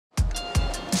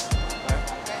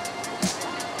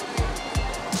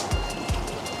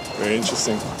Very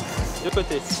interesting. De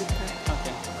côté.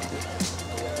 Okay.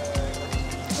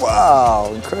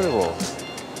 Wow, incredible.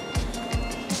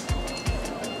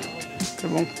 C'est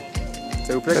bon.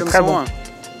 Ça vous plaît comme très son, bon. hein?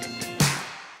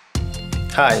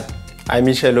 Hi, I'm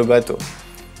Michel Lobato.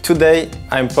 Today,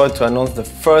 I'm proud to announce the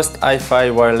first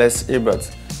HiFi wireless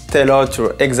earbuds, tailored to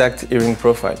your exact hearing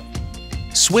profile.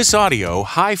 Swiss Audio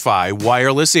HiFi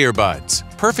Wireless Earbuds,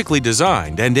 perfectly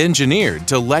designed and engineered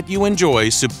to let you enjoy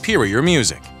superior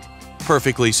music.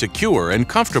 Perfectly secure and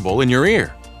comfortable in your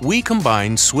ear, we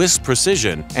combine Swiss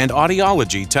precision and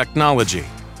audiology technology.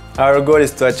 Our goal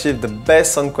is to achieve the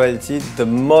best sound quality, the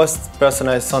most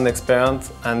personalized sound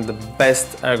experience, and the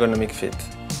best ergonomic fit.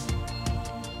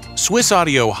 Swiss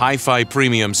Audio HiFi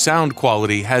Premium sound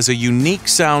quality has a unique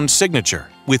sound signature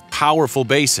with powerful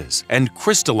basses and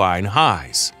crystalline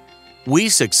highs. We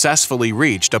successfully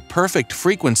reached a perfect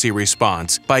frequency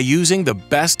response by using the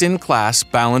best-in-class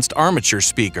balanced armature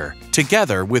speaker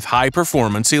together with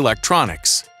high-performance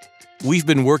electronics. We've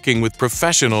been working with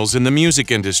professionals in the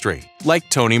music industry like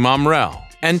Tony Momrel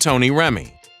and Tony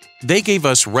Remy. They gave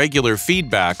us regular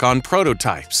feedback on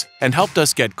prototypes and helped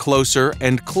us get closer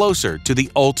and closer to the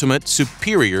ultimate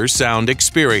superior sound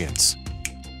experience.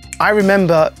 I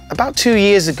remember about 2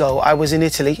 years ago, I was in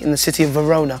Italy, in the city of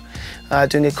Verona,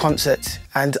 doing a concert.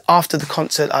 And after the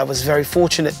concert, I was very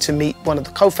fortunate to meet one of the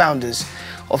co-founders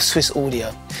of Swiss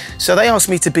Audio. So they asked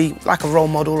me to be like a role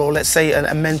model, or let's say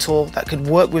a mentor that could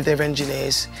work with their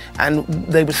engineers, and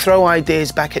they would throw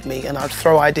ideas back at me and I'd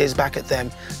throw ideas back at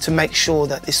them to make sure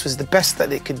that this was the best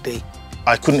that it could be.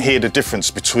 I couldn't hear the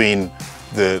difference between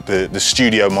the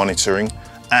studio monitoring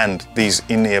and these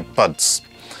in-ear buds.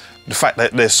 The fact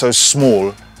that they're so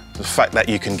small, the fact that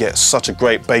you can get such a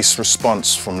great bass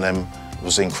response from them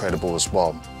was incredible as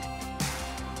well.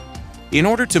 In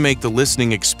order to make the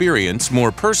listening experience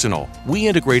more personal, we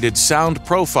integrated sound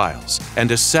profiles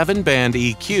and a 7-band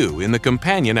EQ in the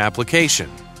companion application.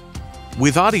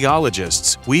 With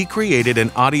audiologists, we created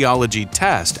an audiology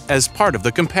test as part of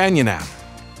the companion app.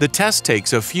 The test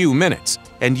takes a few minutes,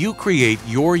 and you create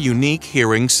your unique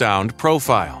hearing sound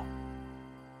profile.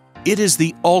 It is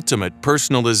the ultimate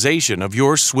personalization of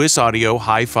your Swiss Audio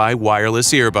HiFi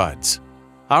wireless earbuds.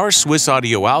 Our Swiss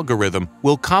Audio algorithm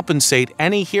will compensate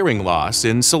any hearing loss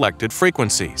in selected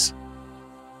frequencies.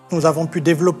 Nous avons pu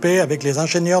développer avec les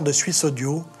ingénieurs de Swiss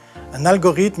Audio un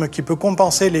algorithme qui peut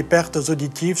compenser les pertes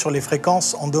auditives sur les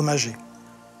fréquences endommagées.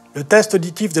 Le test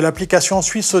auditif de l'application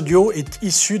Swiss Audio est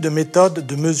issu de méthodes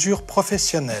de mesure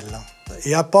professionnelles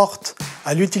et apporte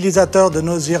à l'utilisateur de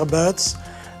nos earbuds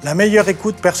la meilleure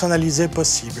écoute personnalisée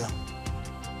possible.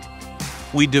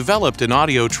 We developed an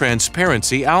audio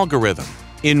transparency algorithm.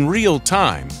 In real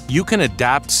time, you can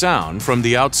adapt sound from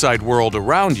the outside world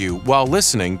around you while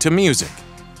listening to music.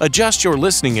 Adjust your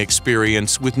listening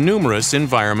experience with numerous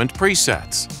environment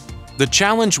presets. The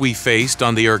challenge we faced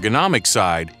on the ergonomic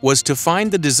side was to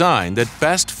find the design that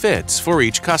best fits for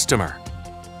each customer.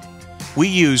 We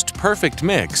used perfect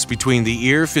mix between the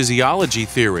ear physiology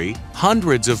theory,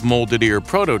 hundreds of molded ear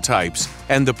prototypes,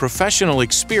 and the professional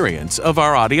experience of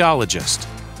our audiologist.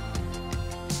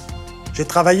 J'ai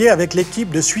travaillé avec l'équipe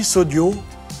de Swiss Audio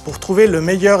pour trouver le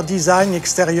meilleur design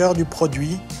extérieur du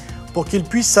produit pour qu'il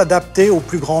puisse s'adapter au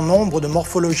plus grand nombre de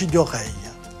morphologies d'oreilles.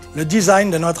 Le design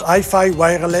de notre HiFi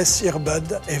Wireless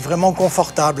Earbud est vraiment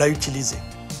confortable à utiliser.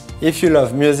 If you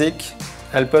love music,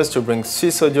 help us to bring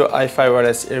Swiss Audio HiFi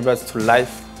wireless earbuds to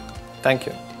life. Thank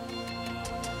you.